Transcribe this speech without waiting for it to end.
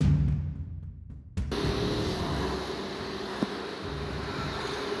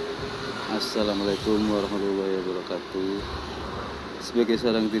Assalamualaikum warahmatullahi wabarakatuh. Sebagai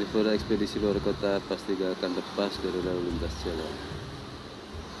seorang driver ekspedisi luar kota, pasti gak akan lepas dari lalu lintas jalan.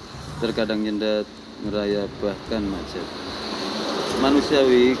 Terkadang nyendat, ngerayap, bahkan macet.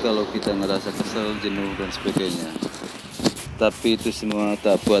 Manusiawi kalau kita ngerasa kesel, jenuh, dan sebagainya. Tapi itu semua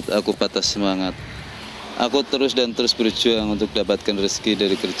tak buat aku patah semangat. Aku terus berjuang untuk dapatkan rezeki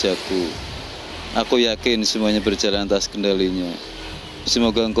dari kerjaku. Aku yakin semuanya berjalan atas kendalinya.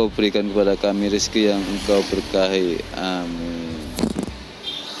 Semoga Engkau berikan kepada kami rezeki yang Engkau berkahi. Amin.